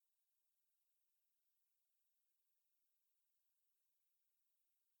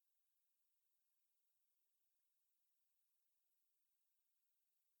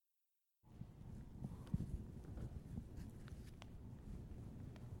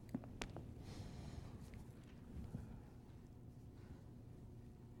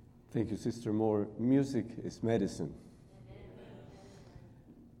Thank you, Sister Moore. Music is medicine.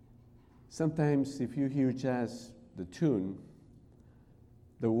 Sometimes if you hear jazz, the tune,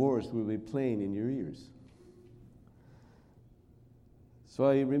 the words will be playing in your ears. So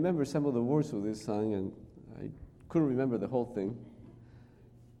I remember some of the words of this song, and I couldn't remember the whole thing.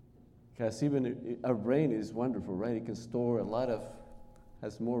 Because even our brain is wonderful, right? It can store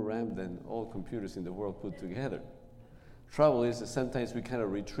has more RAM than all computers in the world put together. Trouble is that sometimes we kind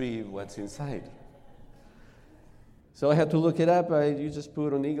of retrieve what's inside. So I had to look it up. You just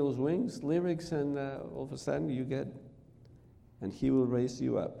put on Eagle's Wings lyrics, and all of a sudden you get, and he will raise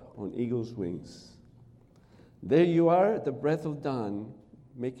you up on eagle's wings. There you are, the breath of dawn,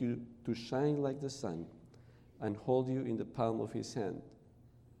 make you to shine like the sun, and hold you in the palm of his hand.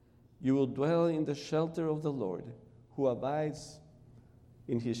 You will dwell in the shelter of the Lord, who abides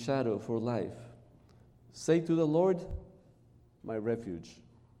in his shadow for life. Say to the Lord, my refuge,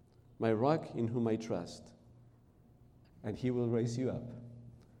 my rock in whom I trust, and he will raise you up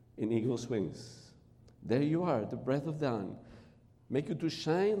in eagle's wings. There you are, the breath of dawn, make you to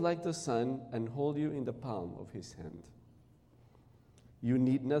shine like the sun, and hold you in the palm of his hand. You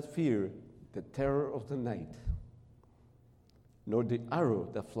need not fear the terror of the night, nor the arrow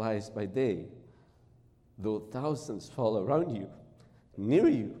that flies by day, though thousands fall around you, near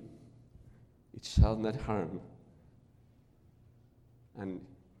you, it shall not harm, and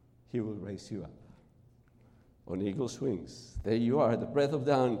he will raise you up on eagle's wings. There you are, the breath of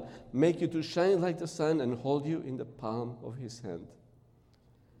dawn, make you to shine like the sun, and hold you in the palm of his hand.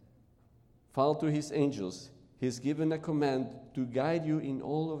 Fall to his angels, he's given a command to guide you in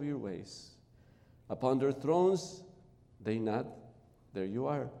all of your ways. Upon their thrones they nod, there you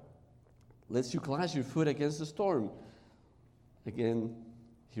are. Lest you clash your foot against the storm. Again,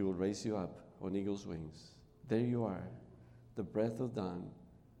 he will raise you up on eagle's wings. There you are, the breath of dawn,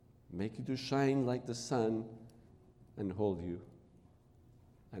 make you to shine like the sun, and hold you,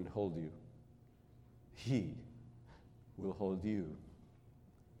 and hold you. He will hold you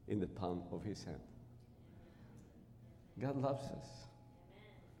in the palm of his hand. God loves us.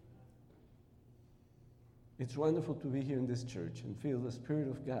 It's wonderful to be here in this church and feel the Spirit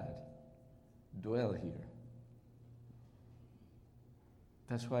of God dwell here.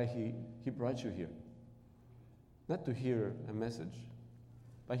 That's why he brought you here. Not to hear a message,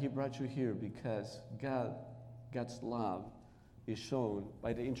 but he brought you here because God's love is shown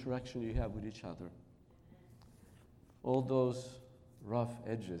by the interaction you have with each other. All those rough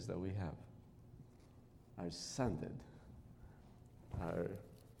edges that we have are sanded, are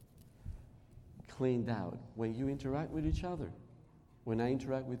cleaned out when you interact with each other. When I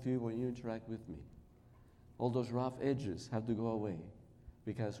interact with you, when you interact with me. All those rough edges have to go away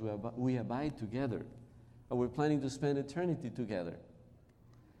because we abide together, and we're planning to spend eternity together.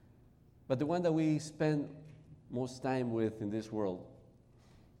 But the one that we spend most time with in this world,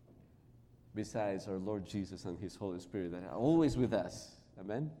 besides our Lord Jesus and his Holy Spirit that are always with us,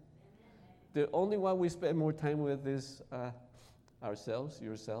 amen? The only one we spend more time with is ourselves,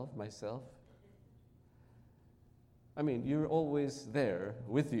 yourself, myself. I mean, you're always there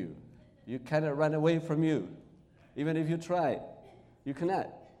with you. You cannot run away from you. Even if you try, you cannot.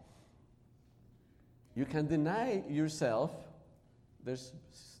 You can deny yourself. There's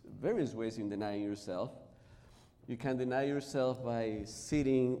various ways in denying yourself. You can deny yourself by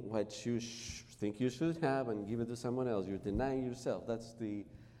ceding what you think you should have and give it to someone else. You're denying yourself. That's the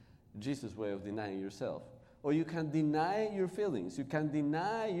Jesus way of denying yourself. Or you can deny your feelings. You can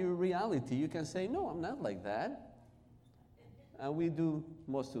deny your reality. You can say, no, I'm not like that. And we do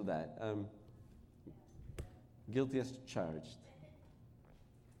most of that. Guilty as charged.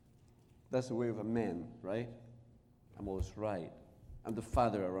 That's the way of a man, right? I'm always right. I'm the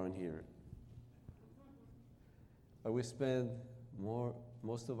father around here. But we spend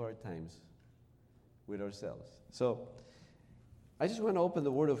most of our times with ourselves. So I just want to open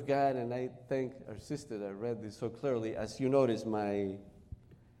the Word of God, and I thank our sister that read this so clearly. As you notice, my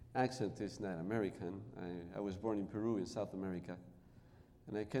accent is not American. I was born in Peru in South America.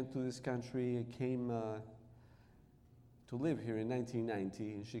 And I came to this country. I came to live here in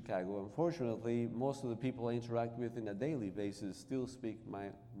 1990 in Chicago. Unfortunately, most of the people I interact with on a daily basis still speak my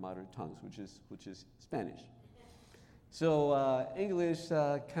mother tongues, which is Spanish. So English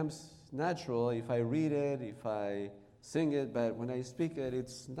comes natural if I read it, if I sing it, but when I speak it,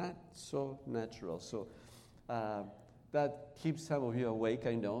 it's not so natural. So that keeps some of you awake,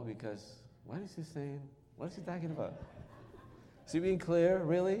 I know, because what is he saying? What is he talking about? Is he being clear,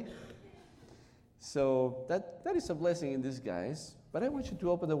 really? So that is a blessing in disguise, but I want you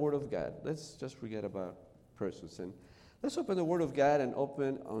to open the Word of God. Let's just forget about persons. And Let's open the Word of God and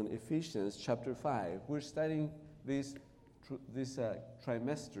open on Ephesians chapter 5. We're studying this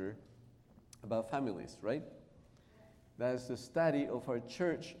trimester about families, right? That's the study of our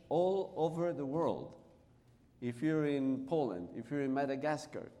church all over the world. If you're in Poland, if you're in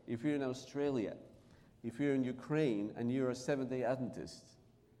Madagascar, if you're in Australia, if you're in Ukraine and you're a Seventh-day Adventist,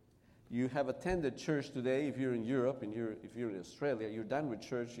 you have attended church today. If you're in Europe and if you're in Australia, you're done with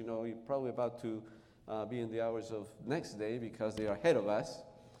church. You know, you're probably about to be in the hours of next day because they are ahead of us.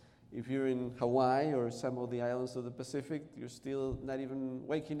 If you're in Hawaii or some of the islands of the Pacific, you're still not even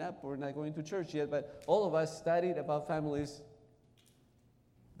waking up or not going to church yet. But all of us studied about families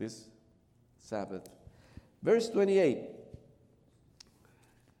this Sabbath. Verse 28.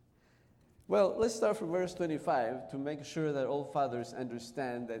 Well, let's start from verse 25 to make sure that all fathers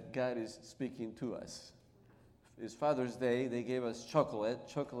understand that God is speaking to us. It's Father's Day. They gave us chocolate.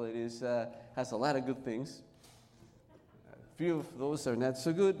 Chocolate has a lot of good things. A few of those are not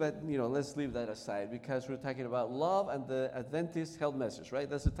so good, but let's leave that aside because we're talking about love and the Adventist health message, right?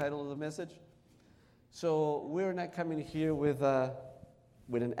 That's the title of the message. So we're not coming here with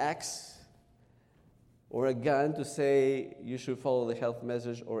an axe or a gun to say you should follow the health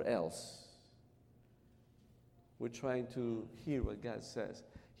message or else. We're trying to hear what God says.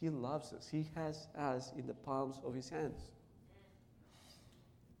 He loves us. He has us in the palms of His hands.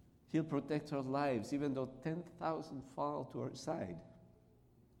 He'll protect our lives even though 10,000 fall to our side.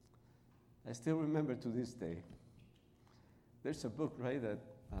 I still remember to this day. There's a book, right, that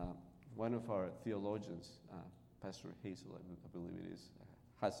one of our theologians, Pastor Hazel, I believe it is,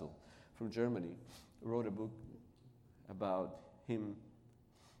 Hassel, from Germany, wrote a book about him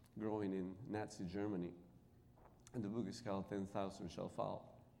growing in Nazi Germany. And the book is called 10,000 Shall Fall.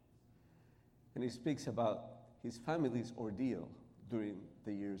 And he speaks about his family's ordeal during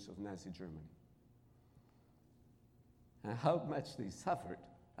the years of Nazi Germany. And how much they suffered.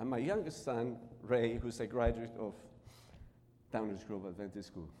 And my youngest son, Ray, who's a graduate of Downers Grove Adventist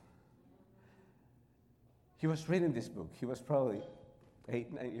School, he was reading this book. He was probably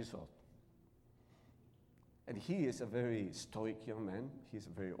 8, 9 years old. And he is a very stoic young man. He's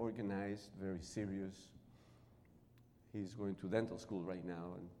very organized, very serious. He's going to dental school right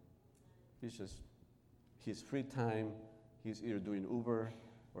now, and his free time, he's either doing Uber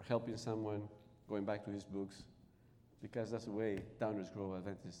or helping someone, going back to his books, because that's the way Downers Grove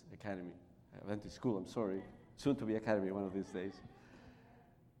Adventist School, soon to be academy one of these days.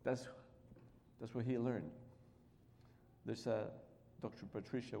 That's what he learned. There's Dr.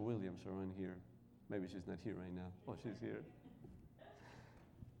 Patricia Williams around here. Maybe she's not here right now. Oh, she's here.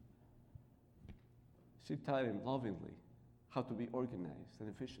 She taught him lovingly how to be organized and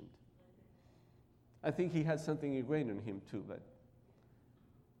efficient. I think he had something ingrained in him too, but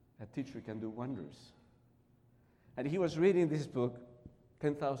a teacher can do wonders. And he was reading this book,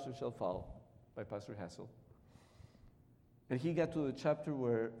 10,000 Shall Fall, by Pastor Hassel. And he got to the chapter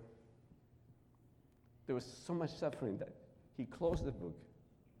where there was so much suffering that he closed the book.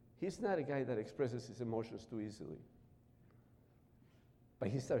 He's not a guy that expresses his emotions too easily. But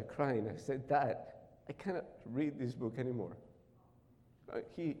he started crying. I said, Dad, I cannot read this book anymore.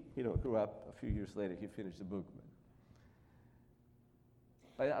 He, grew up a few years later. He finished the book.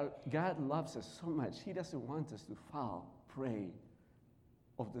 But God loves us so much. He doesn't want us to fall prey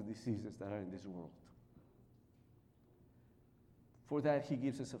of the diseases that are in this world. For that, He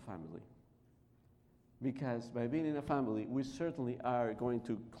gives us a family. Because by being in a family, we certainly are going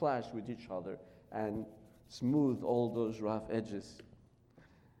to clash with each other and smooth all those rough edges.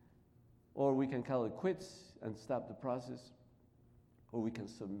 Or we can call it quits and stop the process. Or we can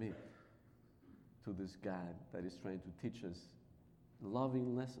submit to this God that is trying to teach us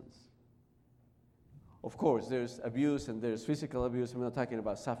loving lessons. Of course, there's abuse and there's physical abuse. I'm not talking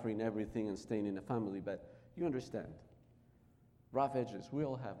about suffering everything and staying in a family, but you understand. Rough edges. We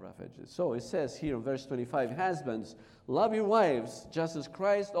all have rough edges. So it says here in verse 25, Husbands, love your wives, just as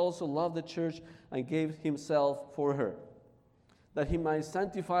Christ also loved the church and gave Himself for her, that He might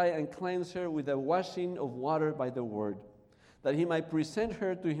sanctify and cleanse her with the washing of water by the word, that He might present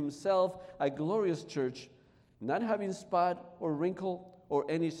her to Himself a glorious church, not having spot or wrinkle or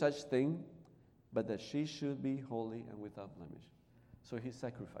any such thing, but that she should be holy and without blemish. So He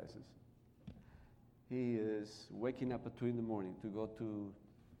sacrifices. He is waking up at 2 a.m. to go to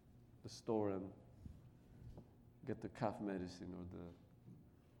the store and get the cough medicine or the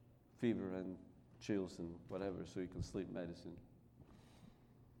fever and chills and whatever so he can sleep medicine.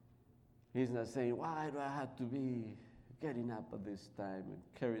 He's not saying, why do I have to be getting up at this time, and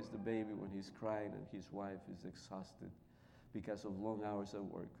carries the baby when he's crying and his wife is exhausted because of long hours at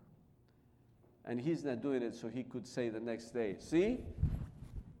work. And he's not doing it so he could say the next day, see,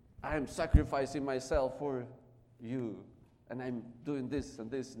 I'm sacrificing myself for you. And I'm doing this and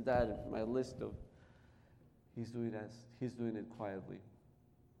this and that, and my list of, he's doing it quietly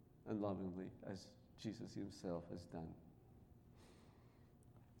and lovingly as Jesus himself has done.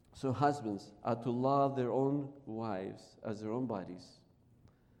 So husbands are to love their own wives as their own bodies.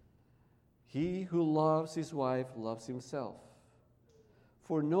 He who loves his wife loves himself.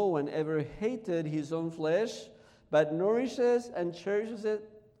 For no one ever hated his own flesh, but nourishes and cherishes it,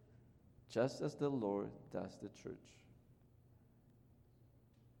 just as the Lord does the church.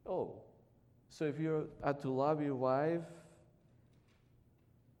 Oh, so if you are to love your wife,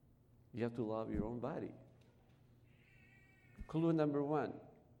 you have to love your own body. Clue number one,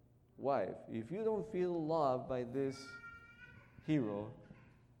 wife, if you don't feel loved by this hero,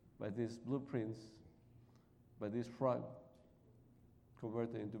 by these blueprints, by this frog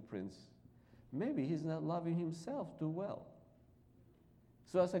converted into prince, maybe he's not loving himself too well.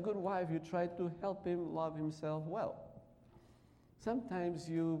 So as a good wife, you try to help him love himself well. Sometimes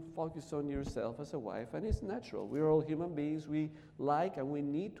you focus on yourself as a wife, and it's natural. We're all human beings. We like and we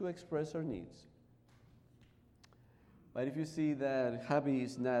need to express our needs. But if you see that hubby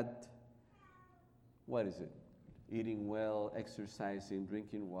is not, what is it? Eating well, exercising,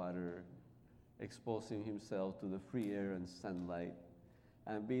 drinking water, exposing himself to the free air and sunlight,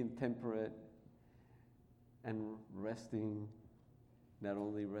 and being temperate and resting, not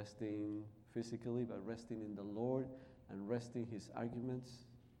only resting physically, but resting in the Lord and resting his arguments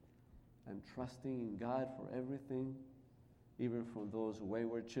and trusting in God for everything, even from those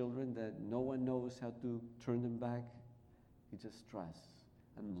wayward children that no one knows how to turn them back. He just trusts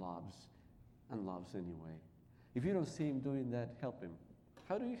and loves anyway. If you don't see him doing that, help him.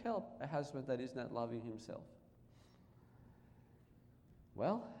 How do you help a husband that is not loving himself?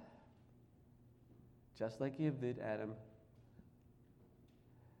 Well, just like Eve did, Adam,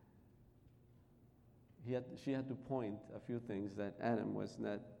 she had to point a few things that Adam was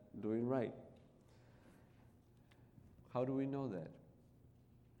not doing right. How do we know that?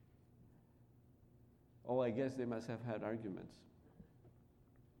 Oh, I guess they must have had arguments.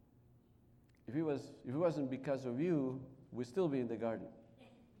 If it wasn't because of you, we'd still be in the garden.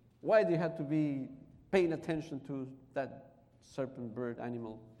 Why do you have to be paying attention to that serpent, bird,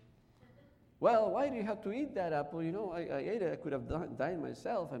 animal? Well, why do you have to eat that apple? You know, I ate it. I could have died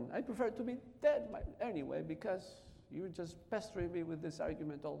myself, and I prefer to be dead anyway because you're just pestering me with this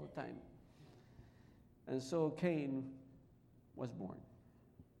argument all the time. And so Cain was born.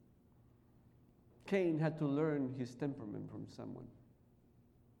 Cain had to learn his temperament from someone.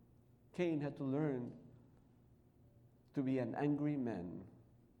 Cain had to learn to be an angry man.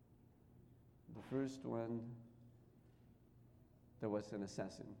 The first one, there was an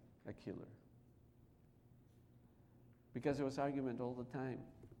assassin, a killer. Because there was argument all the time.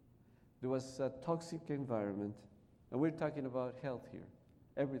 There was a toxic environment. And we're talking about health here.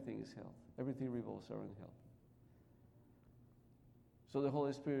 Everything is health. Everything revolves around health. So the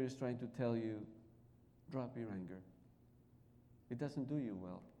Holy Spirit is trying to tell you, drop your anger. It doesn't do you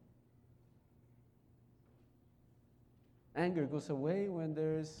well. Anger goes away when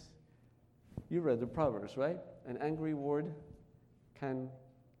there's, you read the Proverbs, right? An angry word can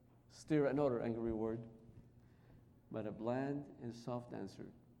stir another angry word. But a bland and soft answer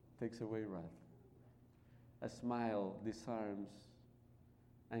takes away wrath. A smile disarms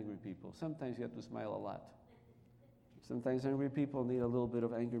angry people. Sometimes you have to smile a lot. Sometimes angry people need a little bit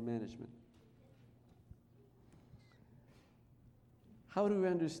of anger management. How do we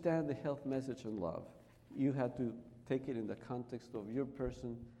understand the health message on love? You have to take it in the context of your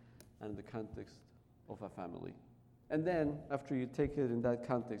person and the context of a family. And then, after you take it in that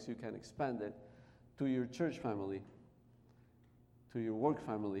context, you can expand it to your church family, to your work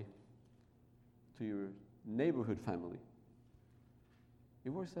family, to your neighborhood family. It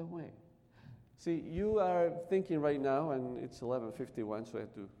works that way. See, you are thinking right now, and it's 11:51, so I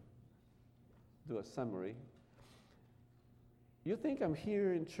have to do a summary. You think I'm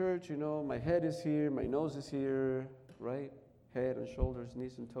here in church, you know, my head is here, my nose is here, right? Head and shoulders,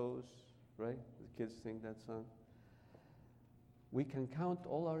 knees and toes, right? The kids sing that song. We can count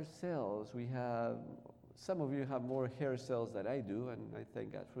all our cells. We have, some of you have more hair cells than I do, and I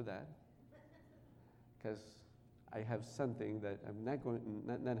thank God for that. Because I have something that I'm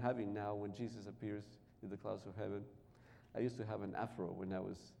not having now when Jesus appears in the clouds of heaven. I used to have an afro when I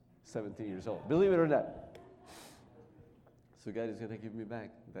was 17 years old. Believe it or not. So God is going to give me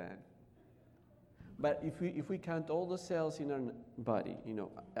back that. But if we count all the cells in our body, you know,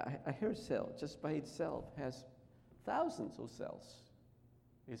 a hair cell just by itself has thousands of cells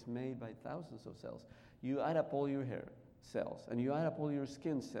is made by thousands of cells. You add up all your hair cells, and you add up all your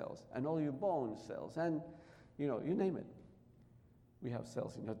skin cells, and all your bone cells, and you name it. We have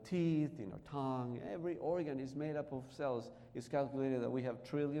cells in our teeth, in our tongue. Every organ is made up of cells. It's calculated that we have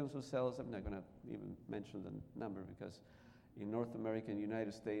trillions of cells. I'm not going to even mention the number because in North America and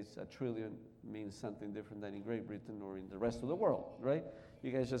United States, a trillion means something different than in Great Britain or in the rest of the world, right?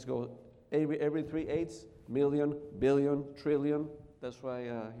 You guys just go every 3 eighths, million, billion, trillion. That's why,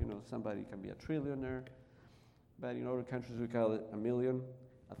 somebody can be a trillionaire. But in other countries, we call it a million,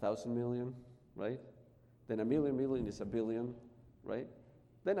 1,000 million, right? Then a million is a billion, right?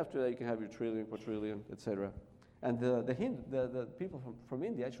 Then after that, you can have your trillion, quadrillion, etc. And the people from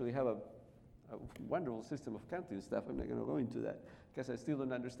India actually have a wonderful system of counting stuff. I'm not going to go into that because I still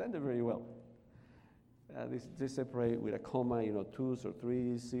don't understand it very well. They separate with a comma, 2s or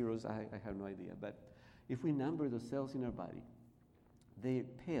 3s, zeros. I have no idea. But if we number the cells in our body, they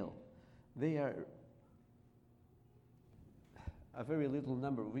pale. They are a very little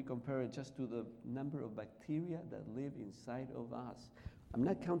number. We compare it just to the number of bacteria that live inside of us. I'm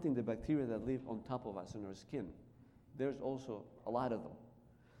not counting the bacteria that live on top of us in our skin. There's also a lot of them.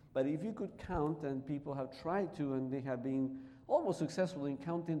 But if you could count, and people have tried to, and they have been almost successful in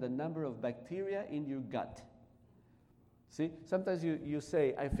counting the number of bacteria in your gut. See, sometimes you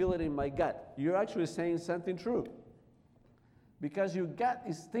say, I feel it in my gut. You're actually saying something true. Because your gut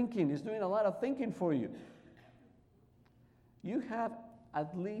is thinking, is doing a lot of thinking for you. You have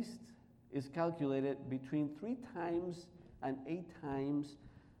at least, is calculated, between 3 times and 8 times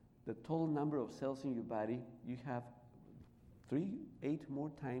the total number of cells in your body. You have 8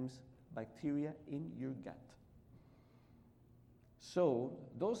 more times bacteria in your gut. So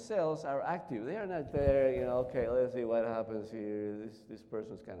those cells are active. They are not there, okay, let's see what happens here. This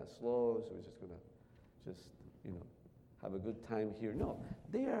person's kind of slow, so we're just going to have a good time here. No,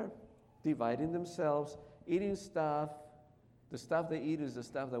 they are dividing themselves, eating stuff. The stuff they eat is the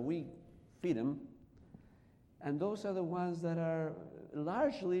stuff that we feed them. And those are the ones that are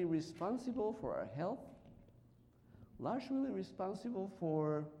largely responsible for our health, largely responsible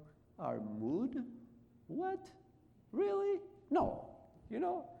for our mood. What? Really? No.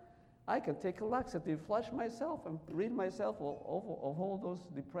 I can take a laxative, flush myself, and rid myself of all those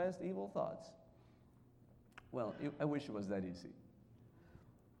depressed, evil thoughts. Well, I wish it was that easy.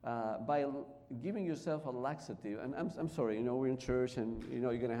 By giving yourself a laxative, and I'm sorry, we're in church and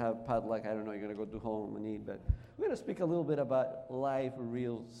you're going to have potluck, I don't know, you're going to go to home and eat, but we're going to speak a little bit about live,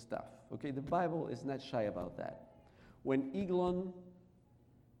 real stuff, okay? The Bible is not shy about that. When Eglon,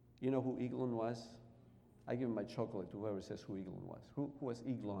 you know who Eglon was? I give my chocolate to whoever says who Eglon was. Who was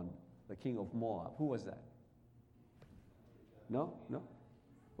Eglon, the king of Moab? Who was that? No?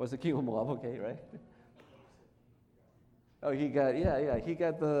 Was the king of Moab, okay, right? Oh, he got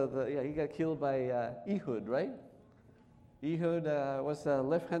killed by Ehud, right? Ehud was a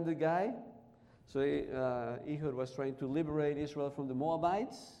left-handed guy. So Ehud was trying to liberate Israel from the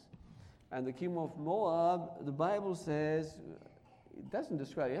Moabites. And the king of Moab, the Bible says, it doesn't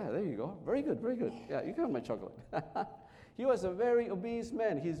describe, there you go. Very good, very good. Yeah, you can have my chocolate. He was a very obese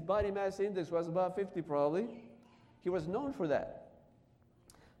man. His body mass index was about 50 probably. He was known for that.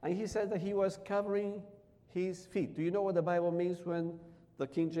 And he said that he was covering his feet. Do you know what the Bible means when the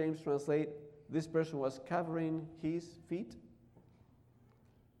King James translate, this person was covering his feet?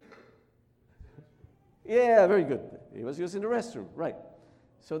 Yeah, very good. He was using the restroom, right.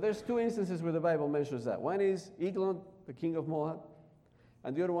 So there's 2 instances where the Bible mentions that. One is Eglon, the king of Moab,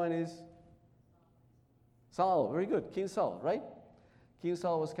 and the other one is Saul. Very good, King Saul, right? King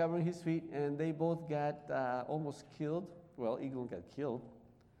Saul was covering his feet, and they both got almost killed. Well, Eglon got killed.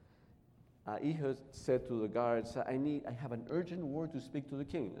 Ehud said to the guards, I have an urgent word to speak to the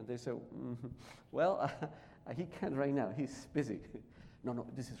king. And they said, he can't right now. He's busy. No,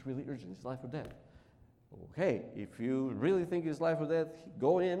 this is really urgent. It's life or death. Okay, if you really think it's life or death,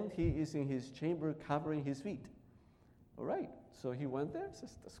 go in. He is in his chamber covering his feet. All right, so he went there.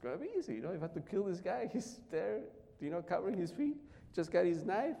 Says, that's going to be easy. If I have to kill this guy, he's there, covering his feet. Just got his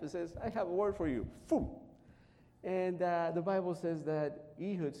knife and says, I have a word for you. Boom. And the Bible says that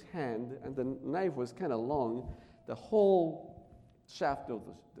Ehud's hand, and the knife was kind of long, the whole shaft of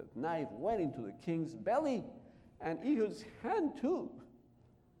the knife went into the king's belly, and Ehud's hand too.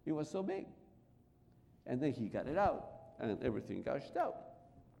 It was so big. And then he got it out, and everything gushed out.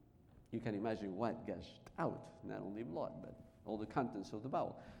 You can imagine what gushed out, not only blood, but all the contents of the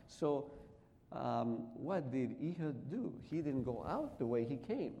bowel. So what did Ehud do? He didn't go out the way he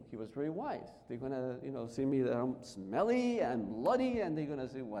came. He was very wise. They're going to, see me that I'm smelly and bloody, and they're going to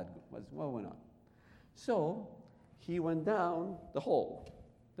say, what went on? So he went down the hole,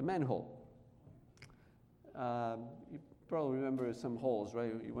 the manhole. You probably remember some holes,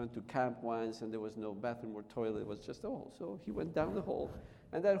 right? You went to camp once and there was no bathroom or toilet, it was just a hole. So he went down the hole,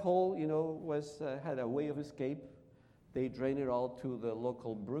 and that hole, had a way of escape. They drained it all to the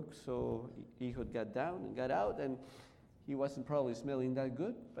local brook, so Ehud got down and got out, and he wasn't probably smelling that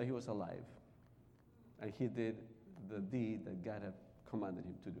good, but he was alive. And he did the deed that God had commanded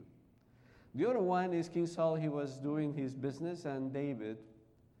him to do. The other one is King Saul. He was doing his business, and David,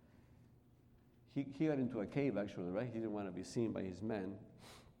 he got into a cave, actually, right? He didn't want to be seen by his men.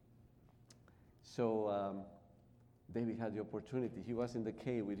 So David had the opportunity. He was in the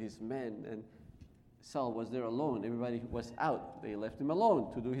cave with his men, and Saul was there alone. Everybody was out. They left him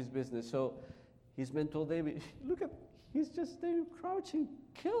alone to do his business. So his men told David, look, he's just there crouching.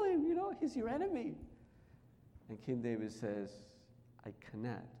 Kill him, he's your enemy. And King David says, I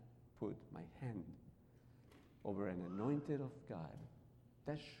cannot put my hand over an anointed of God.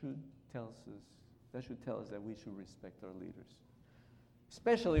 That should tell us that we should respect our leaders.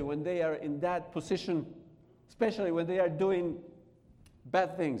 Especially when they are in that position, especially when they are doing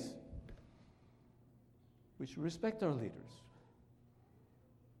bad things. We should respect our leaders.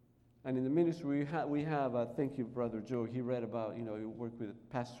 And in the ministry we have thank you, Brother Joe. He read about, you work with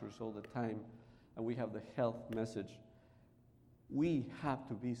pastors all the time, and we have the health message. We have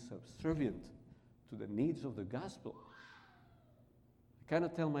to be subservient to the needs of the gospel. I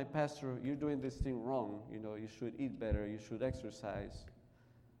cannot tell my pastor, you're doing this thing wrong. You should eat better, you should exercise.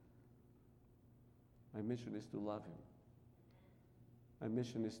 My mission is to love him. My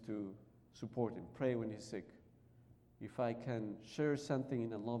mission is to support him, pray when he's sick. If I can share something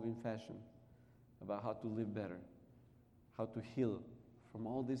in a loving fashion about how to live better, how to heal from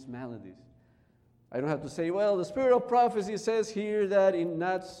all these maladies. I don't have to say, well, the spirit of prophecy says here that in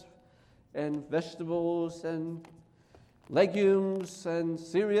nuts and vegetables and legumes and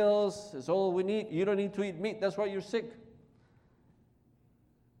cereals is all we need. You don't need to eat meat, that's why you're sick.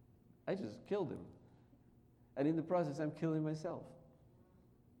 I just killed him. And in the process, I'm killing myself.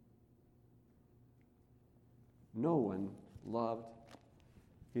 No one loved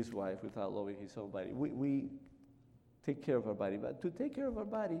his wife without loving his own body. We take care of our body, but to take care of our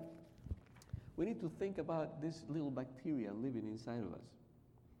body, we need to think about this little bacteria living inside of us.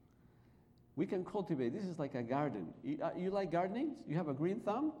 We can cultivate. This is like a garden. You like gardening? You have a green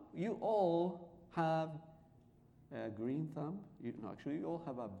thumb? You all have a green thumb. Actually, you all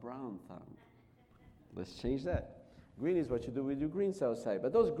have a brown thumb. Let's change that. Green is what you do with your greens outside.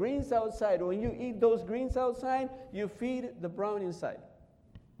 But those greens outside, when you eat those greens outside, you feed the brown inside.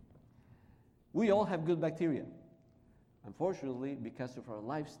 We all have good bacteria. Unfortunately, because of our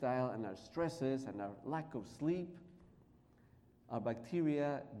lifestyle and our stresses and our lack of sleep, our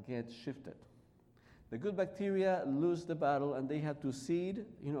bacteria get shifted. The good bacteria lose the battle and they have to seed.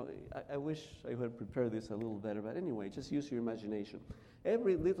 I wish I would prepare this a little better, but anyway, just use your imagination.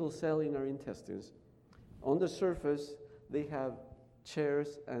 Every little cell in our intestines, on the surface, they have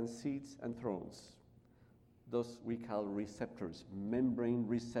chairs and seats and thrones. Those we call receptors, membrane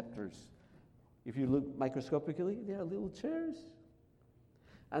receptors. If you look microscopically, they are little chairs.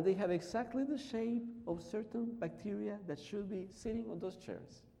 And they have exactly the shape of certain bacteria that should be sitting on those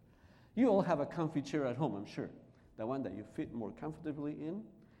chairs. You all have a comfy chair at home, I'm sure. The one that you fit more comfortably in.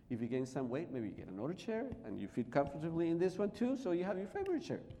 If you gain some weight, maybe you get another chair, and you fit comfortably in this one too, so you have your favorite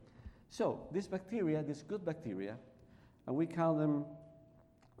chair. So this bacteria, this good bacteria, and we call them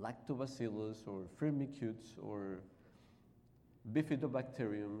lactobacillus or firmicutes or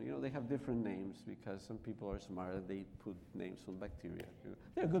bifidobacterium. They have different names because some people are smart. They put names on bacteria.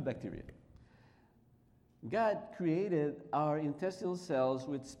 They're good bacteria. God created our intestinal cells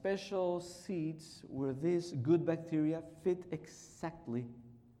with special seats where these good bacteria fit exactly.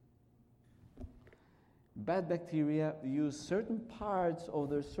 Bad bacteria use certain parts of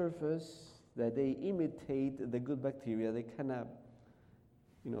their surface that they imitate the good bacteria. They kind of,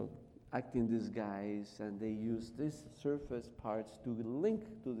 act in disguise, and they use these surface parts to link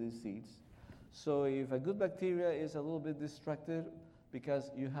to these seeds. So if a good bacteria is a little bit distracted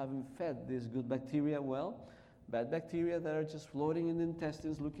because you haven't fed this good bacteria well, bad bacteria that are just floating in the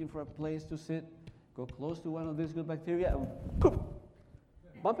intestines looking for a place to sit, go close to one of these good bacteria and poof,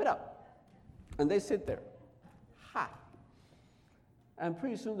 bump it up. And they sit there. Ha! And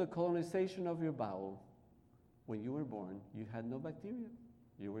pretty soon the colonization of your bowel, when you were born, you had no bacteria.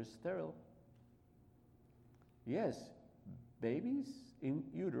 You were sterile. Yes, babies in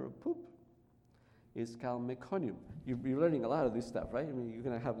utero poop. It's called meconium. You're learning a lot of this stuff, right? You're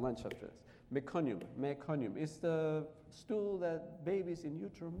going to have lunch after this. Meconium. It's the stool that babies in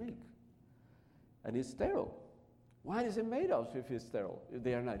utero make. And it's sterile. What is it made of if it's sterile? If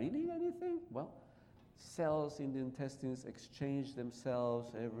they are not eating anything? Well, cells in the intestines exchange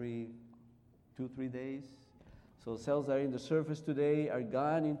themselves every 2-3 days. So cells that are in the surface today are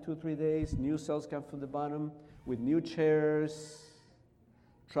gone in 2-3 days. New cells come from the bottom with new chairs.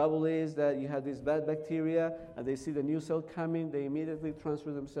 Trouble is that you have this bad bacteria and they see the new cell coming, they immediately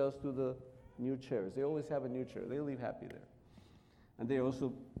transfer themselves to the new chairs. They always have a new chair. They live happy there. And they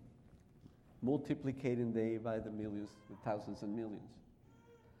also multiplicating day by the millions, the thousands and millions.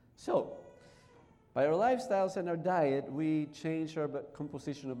 So, by our lifestyles and our diet, we change our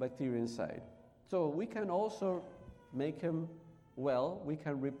composition of bacteria inside. So we can also make them well. We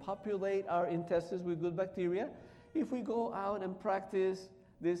can repopulate our intestines with good bacteria if we go out and practice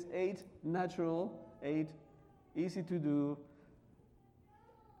these 8 natural, 8 easy to do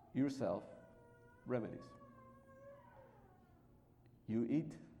yourself remedies. You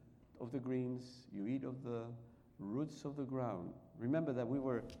eat of the greens, you eat of the roots of the ground. Remember that we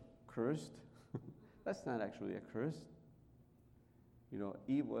were cursed. That's not actually a curse. You know,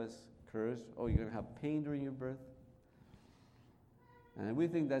 Eve was cursed. Oh, you're going to have pain during your birth. And we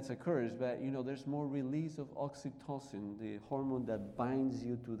think that's a curse, but you know, there's more release of oxytocin, the hormone that binds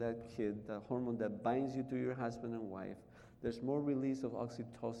you to that kid, the hormone that binds you to your husband and wife. There's more release of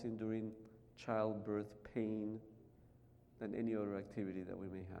oxytocin during childbirth pain than any other activity that we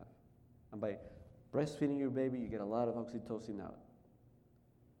may have. And by breastfeeding your baby, you get a lot of oxytocin out.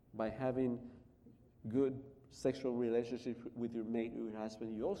 By having good sexual relationship with your mate, with your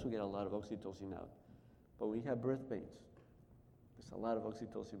husband, you also get a lot of oxytocin out. But when you have birth pains, there's a lot of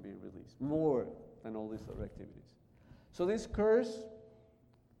oxytocin being released, more than all these other activities. So this curse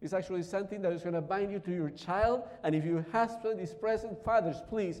is actually something that is going to bind you to your child, and if your husband is present, fathers,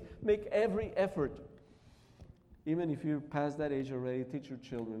 please make every effort. Even if you're past that age already, teach your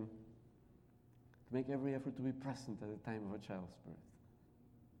children to make every effort to be present at the time of a child's birth.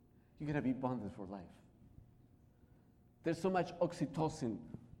 You're going to be bonded for life. There's so much oxytocin.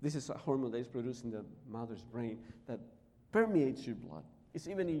 This is a hormone that is produced in the mother's brain that permeates your blood. It's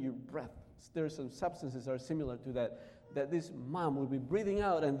even in your breath. There are some substances that are similar to that this mom will be breathing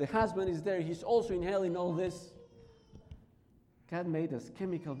out and the husband is there. He's also inhaling all this. God made us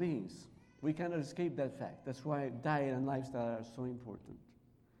chemical beings. We cannot escape that fact. That's why diet and lifestyle are so important.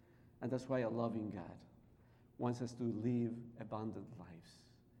 And that's why a loving God wants us to live abundant lives.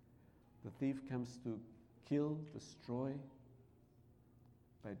 The thief comes to kill, destroy,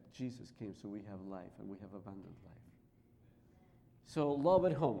 but Jesus came so we have life and we have abundant life. So love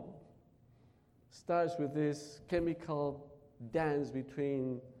at home starts with this chemical dance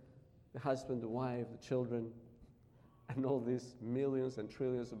between the husband, the wife, the children, and all these millions and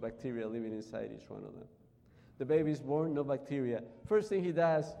trillions of bacteria living inside each one of them. The baby is born, no bacteria. First thing he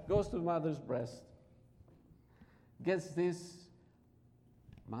does, goes to the mother's breast, gets this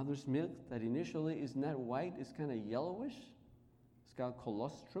mother's milk that initially is not white, it's kind of yellowish. It's called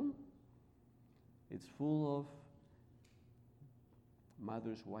colostrum. It's full of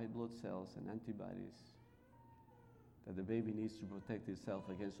mother's white blood cells and antibodies that the baby needs to protect itself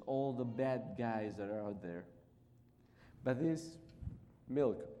against all the bad guys that are out there. But this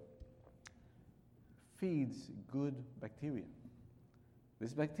milk feeds good bacteria.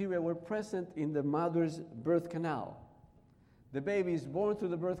 These bacteria were present in the mother's birth canal. The baby is born through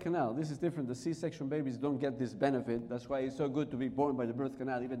the birth canal. This is different. The C-section babies don't get this benefit. That's why it's so good to be born by the birth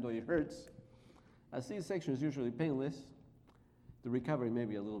canal, even though it hurts. A C-section is usually painless. The recovery may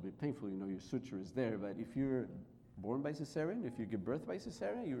be a little bit painful. You know, your suture is there. But if you're born by cesarean, if you give birth by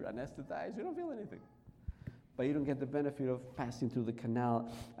cesarean, you're anesthetized. You don't feel anything. But you don't get the benefit of passing through the canal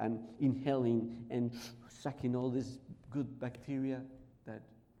and inhaling and sucking all this good bacteria that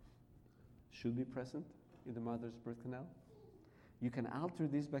should be present in the mother's birth canal. You can alter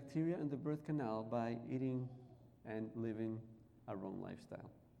these bacteria in the birth canal by eating and living a wrong lifestyle.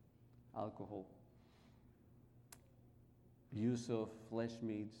 Alcohol, use of flesh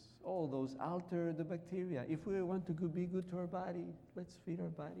meats, all those alter the bacteria. If we want to be good to our body, let's feed our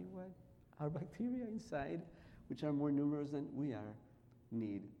body what our bacteria inside, which are more numerous than we are,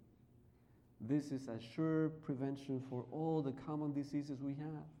 need. This is a sure prevention for all the common diseases we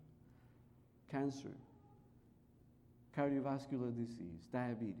have. Cancer, cardiovascular disease,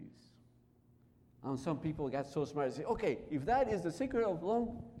 diabetes. And some people got so smart and say, okay, if that is the secret of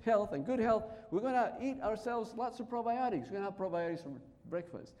long health and good health, we're going to eat ourselves lots of probiotics. We're going to have probiotics for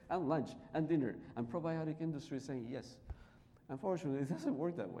breakfast and lunch and dinner. And probiotic industry is saying yes. Unfortunately, it doesn't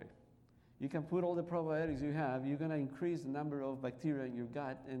work that way. You can put all the probiotics you have, you're going to increase the number of bacteria in your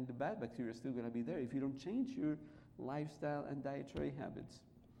gut, and the bad bacteria is still going to be there if you don't change your lifestyle and dietary habits.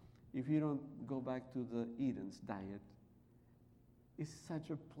 if you don't go back to the Eden's diet. It's such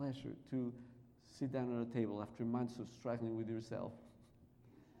a pleasure to sit down at a table after months of struggling with yourself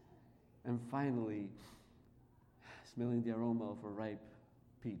and finally smelling the aroma of a ripe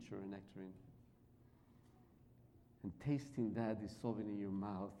peach or a nectarine and tasting that dissolving in your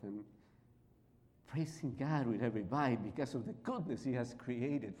mouth and praising God with every bite because of the goodness He has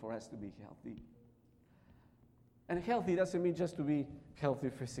created for us to be healthy. And healthy doesn't mean just to be healthy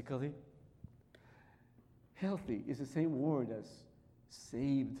physically. Healthy is the same word as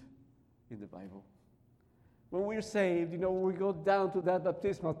saved in the Bible. When we're saved, we go down to that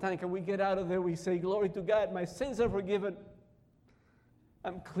baptismal tank and we get out of there, we say, glory to God, my sins are forgiven.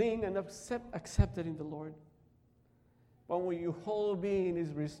 I'm clean and accepted in the Lord. But when your whole being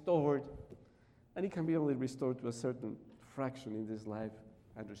is restored, and it can be only restored to a certain fraction in this life,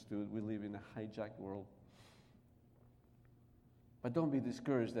 understood, we live in a hijacked world. But don't be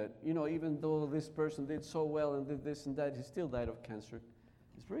discouraged that, even though this person did so well and did this and that, he still died of cancer.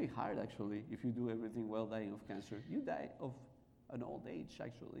 It's very hard, actually, if you do everything well, dying of cancer. You die of an old age,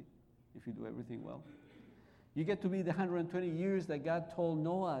 actually, if you do everything well. You get to be the 120 years that God told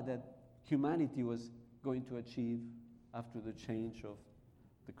Noah that humanity was going to achieve after the change of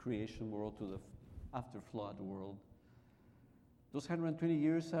the creation world to the after-flood world. Those 120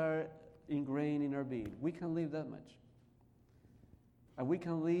 years are ingrained in our being. We can live that much. And we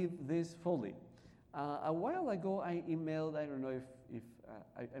can live this fully. A while ago, I emailed, I don't know if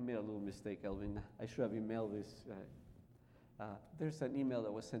I made a little mistake, Elvin. I should have emailed this. There's an email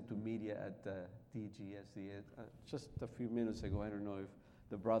that was sent to media at DGSDA just a few minutes ago. I don't know if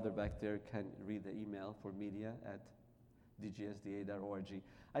the brother back there can read the email for media at dgsda.org.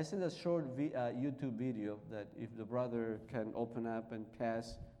 I sent a short YouTube video that if the brother can open up and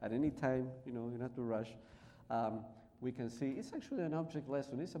pass at any time, you don't have to rush. We can see, it's actually an object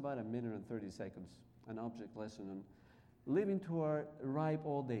lesson. It's about 1 minute and 30 seconds, an object lesson on living to our ripe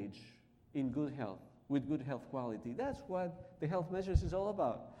old age in good health, with good health quality. That's what the health measures is all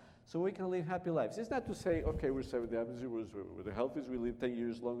about. So we can live happy lives. It's not to say, okay, we're 70, with the health is we live 10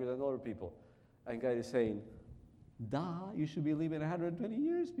 years longer than other people. And God is saying, you should be living 120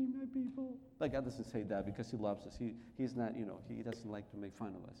 years, be my people. But God doesn't say that because He loves us. He's not, He doesn't like to make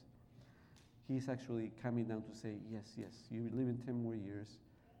fun of us. He's actually coming down to say, yes, you live in 10 more years.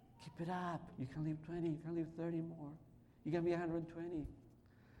 Keep it up. You can live 20, you can live 30 more. You can be 120.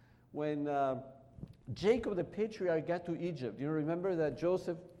 When Jacob, the patriarch, got to Egypt, remember that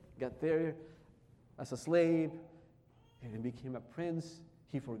Joseph got there as a slave and he became a prince.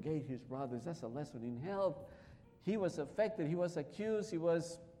 He forgave his brothers. That's a lesson in health. He was affected. He was accused. He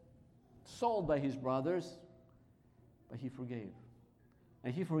was sold by his brothers. But he forgave.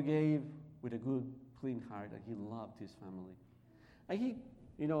 And he forgave with a good, clean heart, and he loved his family. And he,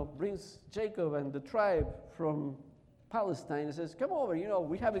 brings Jacob and the tribe from Palestine and says, come over,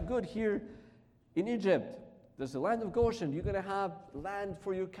 we have it good here in Egypt. There's the land of Goshen. You're going to have land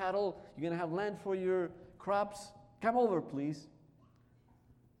for your cattle. You're going to have land for your crops. Come over, please.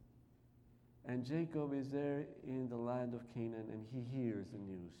 And Jacob is there in the land of Canaan, and he hears the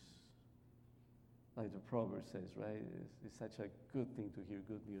news. Like the proverb says, right? It's such a good thing to hear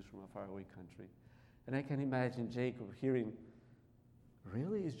good news from a faraway country. And I can imagine Jacob hearing,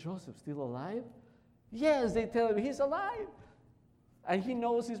 really? Is Joseph still alive? Yes, they tell him he's alive. And he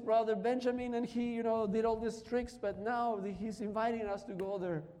knows his brother Benjamin, and he, did all these tricks, but now he's inviting us to go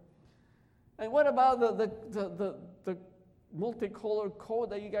there. And what about the multicolored coat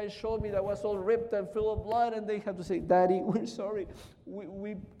that you guys showed me that was all ripped and full of blood? And they have to say, Daddy, we're sorry.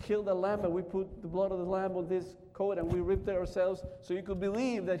 We killed a lamb and we put the blood of the lamb on this coat and we ripped it ourselves so you could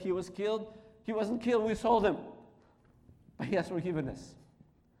believe that he was killed. He wasn't killed, we sold him. But he has forgiven us.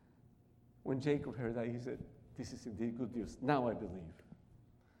 When Jacob heard that, he said, this is indeed good news. Now I believe.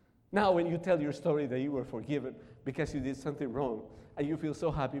 Now when you tell your story that you were forgiven because you did something wrong and you feel so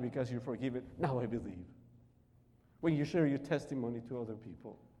happy because you're forgiven, now I believe. When you share your testimony to other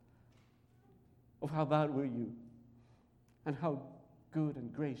people of how bad were you and how good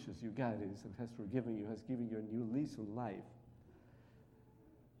and gracious your God is and has forgiven you, has given you a new lease on life.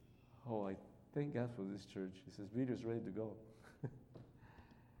 Oh, I thank God for this church. He says, video's ready to go.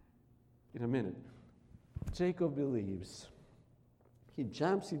 In a minute. Jacob believes. He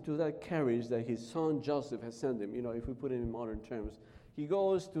jumps into that carriage that his son Joseph has sent him. If we put it in modern terms. He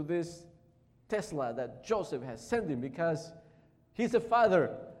goes to this Tesla that Joseph has sent him because he's the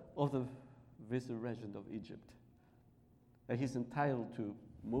father of the vice-regent of Egypt. And he's entitled to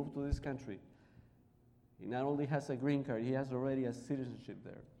move to this country. He not only has a green card, he has already a citizenship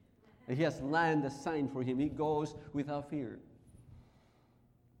there. And he has land assigned for him. He goes without fear.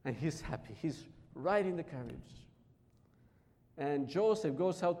 And he's happy. He's riding the carriage. And Joseph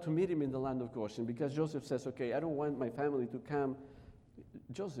goes out to meet him in the land of Goshen because Joseph says, okay, I don't want my family to come.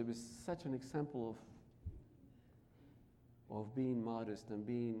 Joseph is such an example of being modest and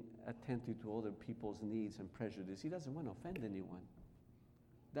being attentive to other people's needs and prejudice. He doesn't want to offend anyone.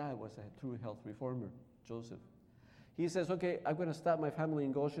 That was a true health reformer, Joseph. He says, okay, I'm going to stop my family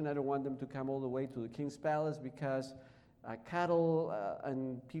in Goshen. I don't want them to come all the way to the king's palace because cattle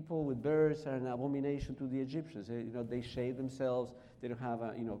and people with birds are an abomination to the Egyptians. They shave themselves. They don't have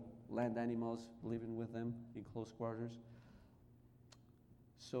land animals living with them in close quarters.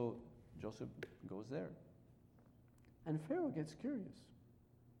 So Joseph goes there. And Pharaoh gets curious.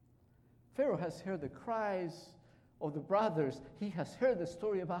 Pharaoh has heard the cries of the brothers. He has heard the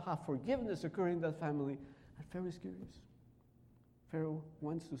story about how forgiveness occurred in that family. And Pharaoh is curious. Pharaoh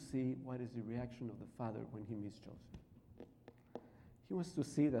wants to see what is the reaction of the father when he meets Joseph. He wants to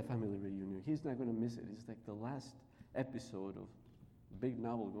see that family reunion. He's not going to miss it. It's like the last episode of a big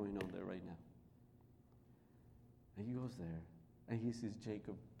novel going on there right now. And he goes there, and he sees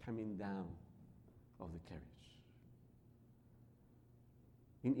Jacob coming down of the carriage.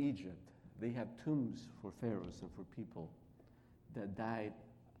 In Egypt, they have tombs for pharaohs and for people that died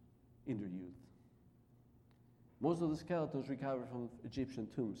in their youth. Most of the skeletons recovered from Egyptian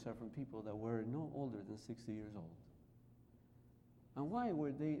tombs are from people that were no older than 60 years old. And why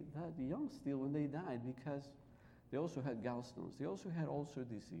were they that young still when they died? Because they also had gallstones. They also had ulcer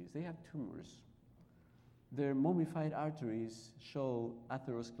disease. They have tumors. Their mummified arteries show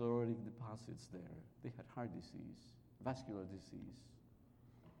atherosclerotic deposits there. They had heart disease, vascular disease.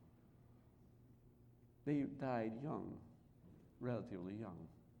 They died young, relatively young.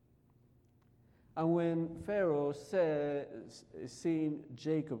 And when Pharaoh seeing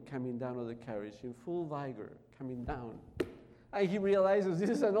Jacob coming down of the carriage in full vigor, coming down, and he realizes this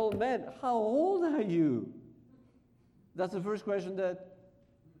is an old man. How old are you? That's the first question that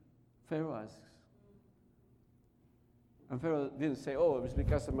Pharaoh asks. And Pharaoh didn't say, oh, it's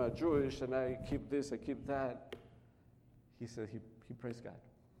because I'm Jewish and I keep this, I keep that. He said he praised God.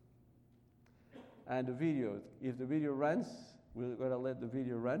 And the video, if the video runs, we're going to let the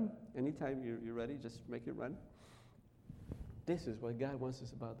video run. Anytime you're ready, just make it run. This is what God wants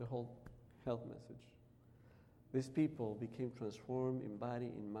us about the whole health message. These people became transformed in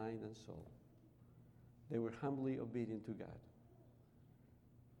body, in mind, and soul. They were humbly obedient to God.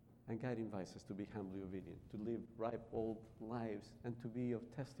 And God invites us to be humbly obedient, to live ripe old lives, and to be of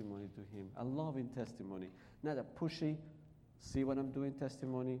testimony to Him, a loving testimony, not a pushy, see what I'm doing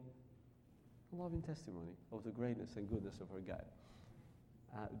testimony, a loving testimony of the greatness and goodness of our God.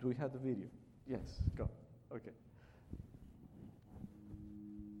 Do we have the video? Yes, go. Okay.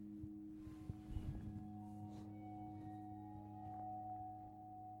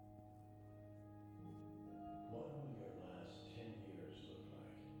 What will your last 10 years look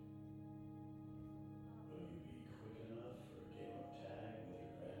like? Will you be quick enough for a game of tag with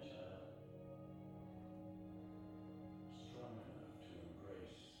your grandchild? Strong enough to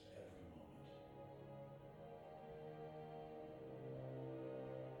embrace every moment?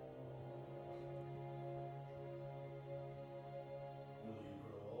 Will you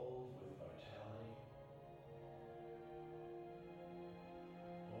grow old with vitality?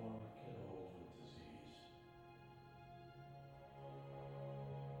 Or get old with disease?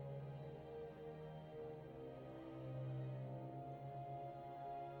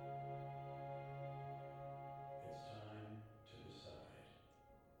 It's time to decide.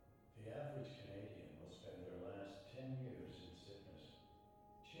 The average Canadian will spend their last 10 years in sickness.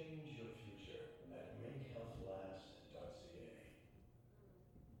 Change your future at makehealthlast.ca.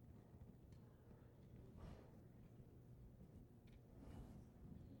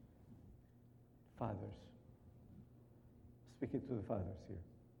 Fathers. Speaking to the fathers here.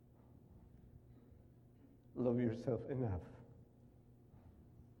 Love yourself enough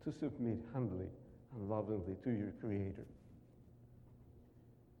to submit humbly and lovingly to your Creator.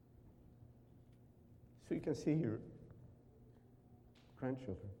 So you can see your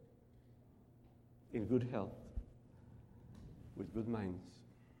grandchildren in good health, with good minds.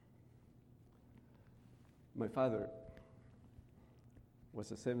 My father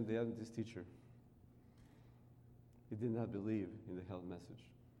was a Seventh-day Adventist teacher. He did not believe in the health message.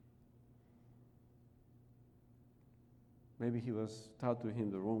 Maybe he was taught to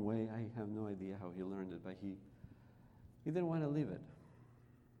him the wrong way. I have no idea how he learned it, but he didn't want to live it.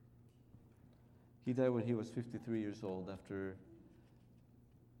 He died when he was 53 years old after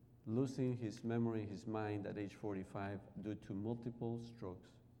losing his memory, his mind at age 45 due to multiple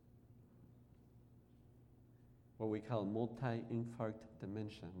strokes. what we call multi-infarct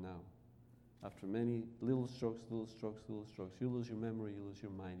dementia now. After many little strokes, you lose your memory, you lose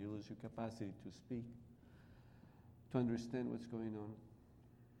your mind, you lose your capacity to speak, to understand what's going on.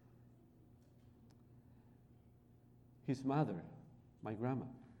 His mother, my grandma,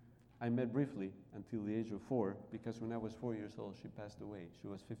 I met briefly until the age of 4, because when I was 4 years old, she passed away. She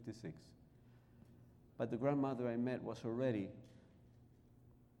was 56. But the grandmother I met was already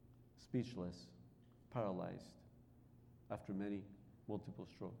speechless, paralyzed, after many multiple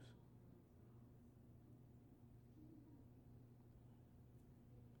strokes.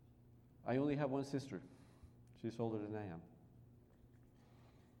 I only have one sister. She's older than I am.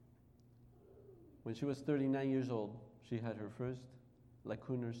 When she was 39 years old, she had her first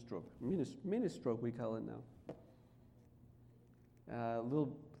lacunar stroke, mini stroke we call it now. A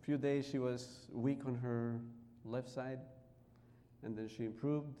little few days she was weak on her left side, and then she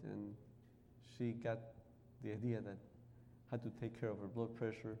improved, and she got the idea that had to take care of her blood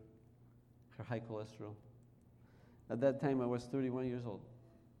pressure, her high cholesterol. At that time I was 31 years old.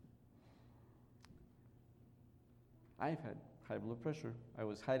 I've had high blood pressure. I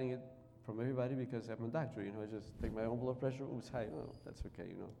was hiding it from everybody because I'm a doctor, I just take my own blood pressure. Oh, it's high. Oh, that's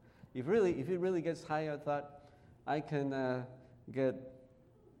okay, If it really gets high, I thought I can get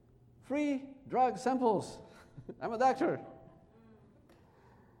free drug samples. I'm a doctor.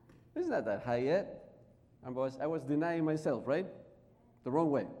 It's not that high yet. I was denying myself, right? The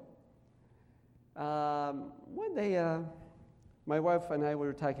wrong way. One day, my wife and I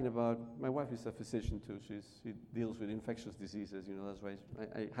were talking about, my wife is a physician too. She deals with infectious diseases, that's why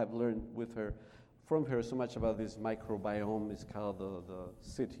I have learned from her so much about this microbiome. It's called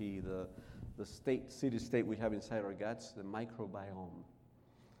the city-state we have inside our guts, the microbiome.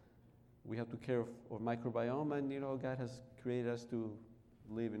 We have to care for microbiome, and God has created us to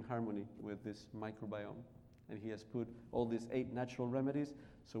live in harmony with this microbiome. And He has put all these 8 natural remedies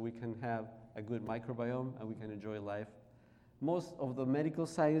so we can have a good microbiome and we can enjoy life. Most of the medical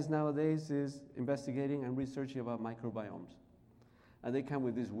science nowadays is investigating and researching about microbiomes. And they come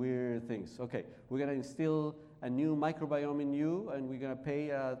with these weird things. Okay, we're going to instill a new microbiome in you, and we're going to pay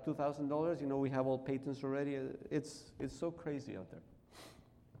 $2,000. We have all patents already. It's so crazy out there.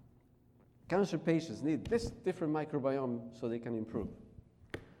 Cancer patients need this different microbiome so they can improve.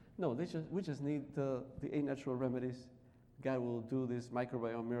 No, we just need the 8 natural remedies. God will do this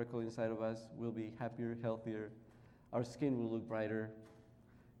microbiome miracle inside of us. We'll be happier, healthier. Our skin will look brighter.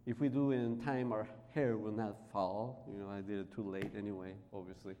 If we do it in time, our hair will not fall. I did it too late anyway,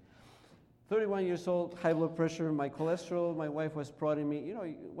 obviously. 31 years old, high blood pressure, my cholesterol. My wife was prodding me,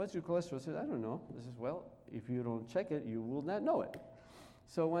 what's your cholesterol? I said, I don't know. I said, well, if you don't check it, you will not know it.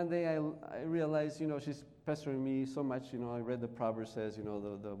 So one day I realized, she's pestering me so much. I read the proverb says,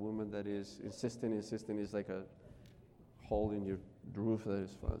 the woman that is insisting is like a hole in your roof that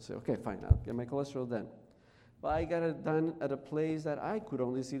is fun. I said, okay, fine, I'll get my cholesterol done. But I got it done at a place that I could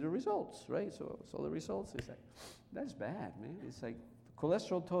only see the results, right? So the results, it's like, that's bad, man. It's like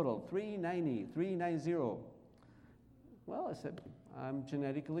cholesterol total, 390. Well, I said, I'm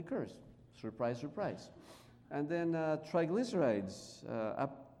genetically cursed. Surprise, surprise. And then triglycerides,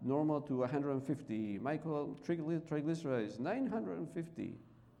 up normal to 150. Triglycerides, 950. I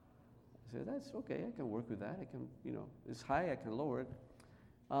said, that's okay, I can work with that. I can, it's high, I can lower it.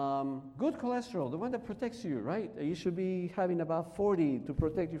 Good cholesterol, the one that protects you, right? You should be having about 40 to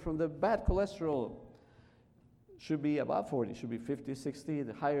protect you from the bad cholesterol. Should be about 40, should be 50, 60.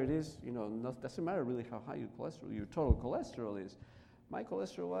 The higher it is, doesn't matter really how high your total cholesterol is. My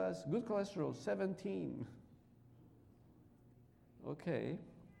cholesterol was, good cholesterol, 17. Okay.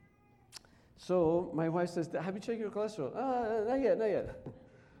 So my wife says, have you checked your cholesterol? Not yet.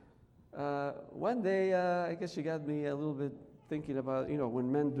 One day, I guess she got me a little bit thinking about, when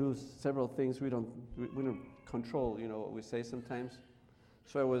men do several things, we don't control, what we say sometimes.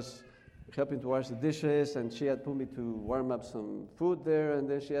 So I was helping to wash the dishes, and she had put me to warm up some food there, and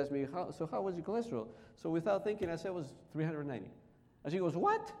then she asked me, how was your cholesterol? So without thinking, I said it was 390. And she goes,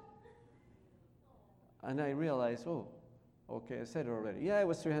 what? And I realized, okay, I said it already. Yeah, it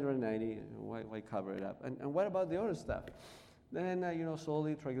was 390. Why cover it up? And what about the other stuff? Then,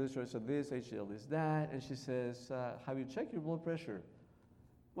 slowly triglycerides of this, HDL is that. And she says, have you checked your blood pressure?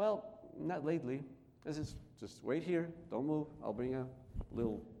 Well, not lately. I says, just wait here. Don't move. I'll bring a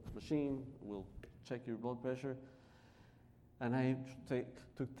little machine. We'll check your blood pressure. And I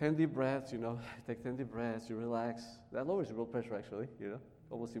took 10 deep breaths, take 10 deep breaths, you relax. That lowers your blood pressure, actually,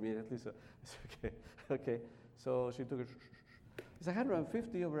 almost immediately. So it's okay. So she took it. It's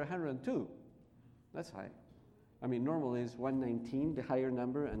 150 over 102. That's high. I mean, normally it's 119, the higher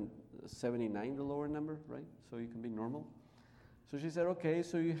number, and 79, the lower number, right? So you can be normal. So she said, okay,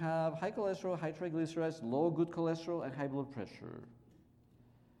 so you have high cholesterol, high triglycerides, low good cholesterol, and high blood pressure.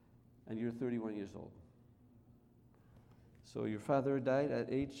 And you're 31 years old. So your father died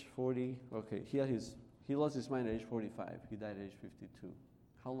at age 40. Okay, he lost his mind at age 45. He died at age 52.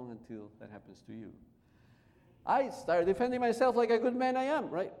 How long until that happens to you? I started defending myself like a good man I am,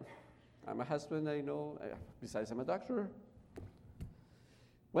 right? I'm a husband, I know. Besides, I'm a doctor.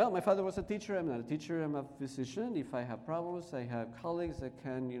 Well, my father was a teacher. I'm not a teacher. I'm a physician. If I have problems, I have colleagues that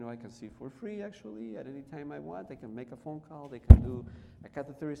can, I can see for free, actually, at any time I want. They can make a phone call. They can do a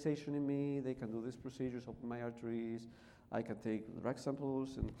catheterization in me. They can do these procedures, open my arteries. I can take drug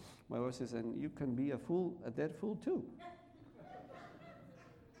samples. And my wife says, and you can be a dead fool, too.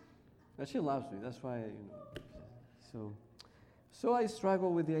 And she loves me. That's why, So I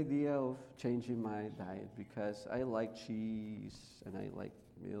struggle with the idea of changing my diet because I like cheese and I like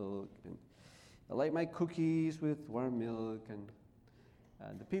milk and I like my cookies with warm milk and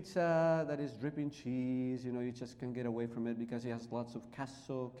the pizza that is dripping cheese, you just can't get away from it because it has lots of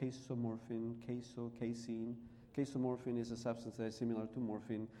casomorphin, casein. Casomorphin is a substance that is similar to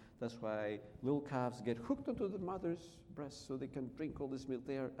morphine. That's why little calves get hooked onto the mother's breast so they can drink all this milk.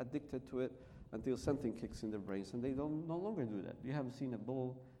 They are addicted to it until something kicks in their brains, and they don't no longer do that. You haven't seen a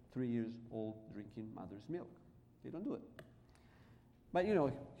bull 3 years old drinking mother's milk. They don't do it. But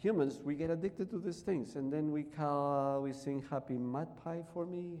humans, we get addicted to these things, and then we sing happy mud pie for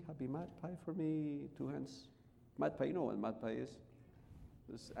me, 2 hands. Mud pie, you know what mud pie is?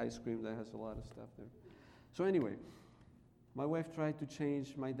 This ice cream that has a lot of stuff there. So anyway, my wife tried to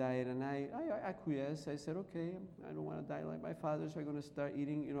change my diet, and I acquiesced. I said, okay, I don't want to die like my father, so I'm going to start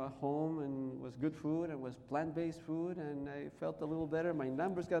eating, at home, and was good food, and was plant-based food, and I felt a little better. My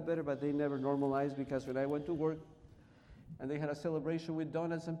numbers got better, but they never normalized because when I went to work, and they had a celebration with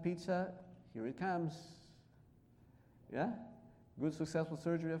donuts and pizza, here it comes. Yeah? Good, successful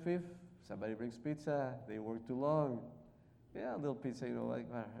surgery, Afif. Somebody brings pizza. They work too long. Yeah, a little pizza,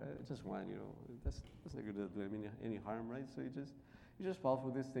 just one, that's not going to do any harm, right? So you just fall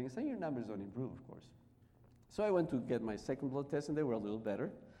for these things, and your numbers don't improve, of course. So I went to get my second blood test, and they were a little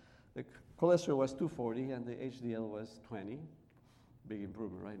better. The cholesterol was 240, and the HDL was 20. Big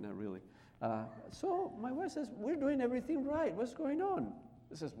improvement, right? Not really. So my wife says, we're doing everything right. What's going on?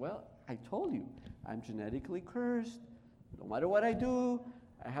 I says, well, I told you, I'm genetically cursed. No matter what I do,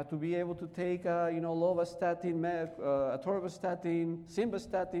 I have to be able to take, lovastatin, atorvastatin,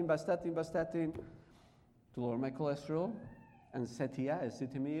 simvastatin, vastatin to lower my cholesterol, and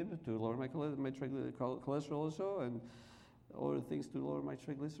ezetimibe to lower my cholesterol also, and other things to lower my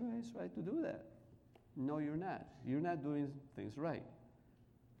triglycerides, right, to do that. No, you're not. You're not doing things right.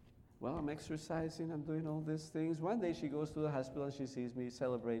 Well, I'm exercising, I'm doing all these things. One day she goes to the hospital and she sees me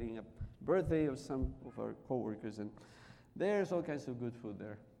celebrating a birthday of some of our coworkers, and there's all kinds of good food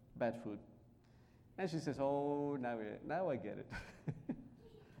there, bad food. And she says, oh, now I get it.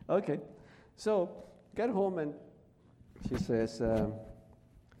 Okay, so got home and she says,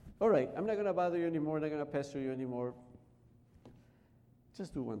 all right, I'm not going to bother you anymore, I'm not going to pester you anymore.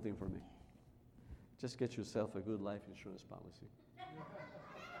 Just do one thing for me. Just get yourself a good life insurance policy.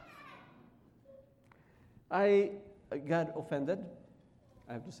 I got offended,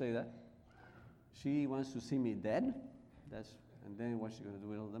 I have to say that. She wants to see me dead. And then what's she going to do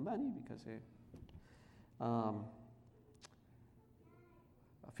with all the money? Because a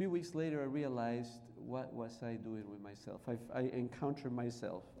few weeks later, I realized what was I doing with myself. I encountered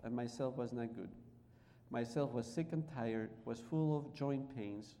myself, and myself was not good. Myself was sick and tired, was full of joint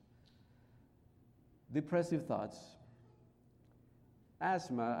pains, depressive thoughts,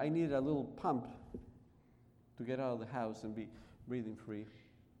 asthma. I needed a little pump to get out of the house and be breathing free.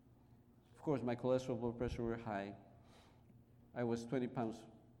 Of course, my cholesterol, blood pressure were high. I was 20 pounds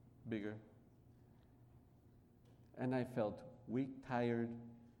bigger. And I felt weak, tired.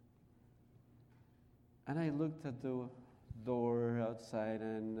 And I looked at the door outside,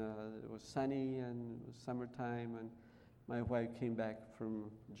 and it was sunny, and it was summertime, and my wife came back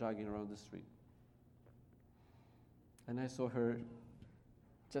from jogging around the street. And I saw her,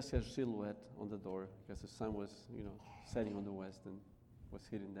 just her silhouette on the door, because the sun was, setting on the west and was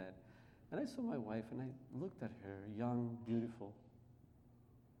hitting that. And I saw my wife, and I looked at her, young, beautiful,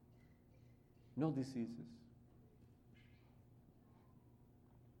 no diseases.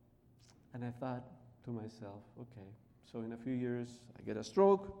 And I thought to myself, okay, so in a few years, I get a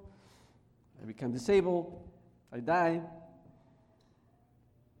stroke, I become disabled, I die.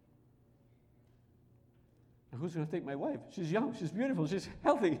 And who's going to take my wife? She's young, she's beautiful, she's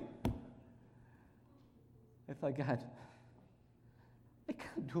healthy. I thought, God, I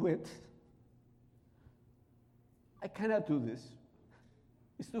can't do it. I cannot do this.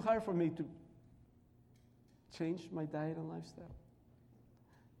 It's too hard for me to change my diet and lifestyle.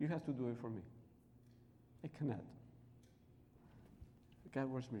 You have to do it for me. I cannot. God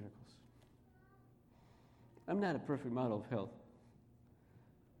works miracles. I'm not a perfect model of health,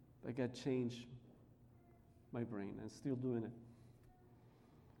 but God changed my brain and still doing it.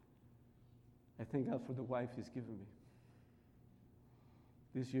 I thank God for the wife He's given me.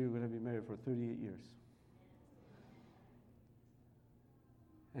 This year we're going to be married for 38 years.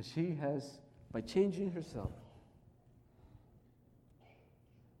 And she has, by changing herself,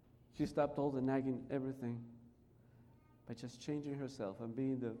 she stopped all the nagging, everything, by just changing herself and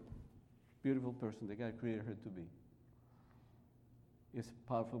being the beautiful person that God created her to be. It's a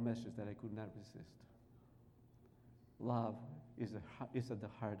powerful message that I could not resist. Love is at the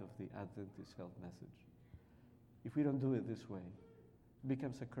heart of the Adventist health message. If we don't do it this way, it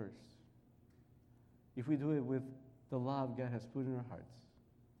becomes a curse. If we do it with the love God has put in our hearts,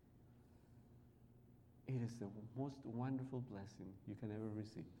 it is the most wonderful blessing you can ever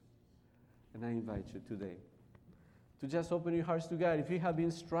receive. And I invite you today to just open your hearts to God. If you have been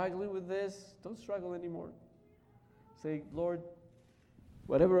struggling with this, don't struggle anymore. Say, Lord,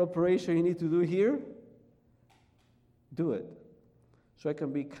 whatever operation you need to do here, do it. So I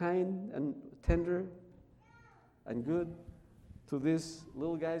can be kind and tender and good to these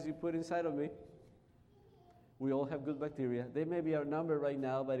little guys you put inside of me. We all have good bacteria. They may be outnumbered right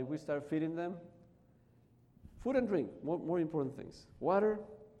now, but if we start feeding them, food and drink, more important things. Water,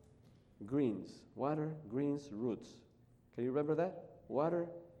 greens. Water, greens, roots. Can you remember that? Water,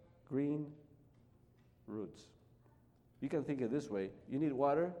 green, roots. You can think it this way. You need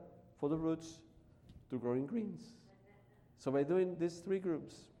water for the roots to grow in greens. So by doing these three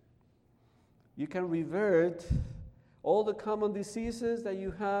groups, you can revert all the common diseases that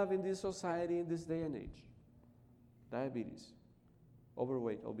you have in this society in this day and age. Diabetes,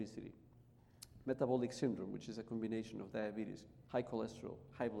 overweight, obesity, metabolic syndrome, which is a combination of diabetes, high cholesterol,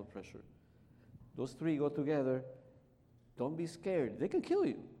 high blood pressure. Those three go together. Don't be scared. They can kill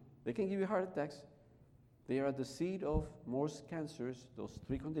you. They can give you heart attacks. They are at the seed of most cancers, those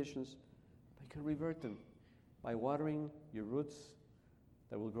three conditions. They can revert them by watering your roots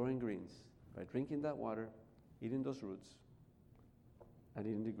that will grow in greens, by drinking that water, eating those roots, and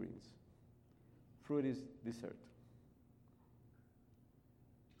eating the greens. Fruit is dessert.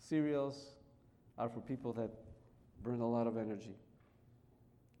 Cereals are for people that burn a lot of energy.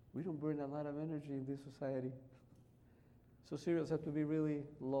 We don't burn a lot of energy in this society. So cereals have to be really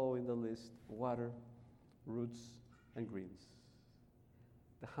low in the list. Water, roots, and greens.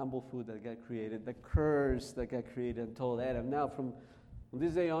 The humble food that God created, the curse that God created and told Adam, now from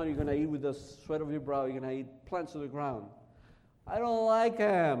this day on, you're going to eat with the sweat of your brow. You're going to eat plants of the ground. I don't like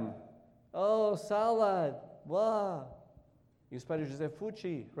them. Oh, salad, blah. In Spanish, you say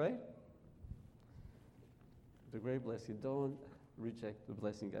fuchi, right? The great blessing. Don't reject the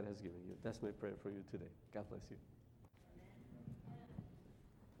blessing God has given you. That's my prayer for you today. God bless you.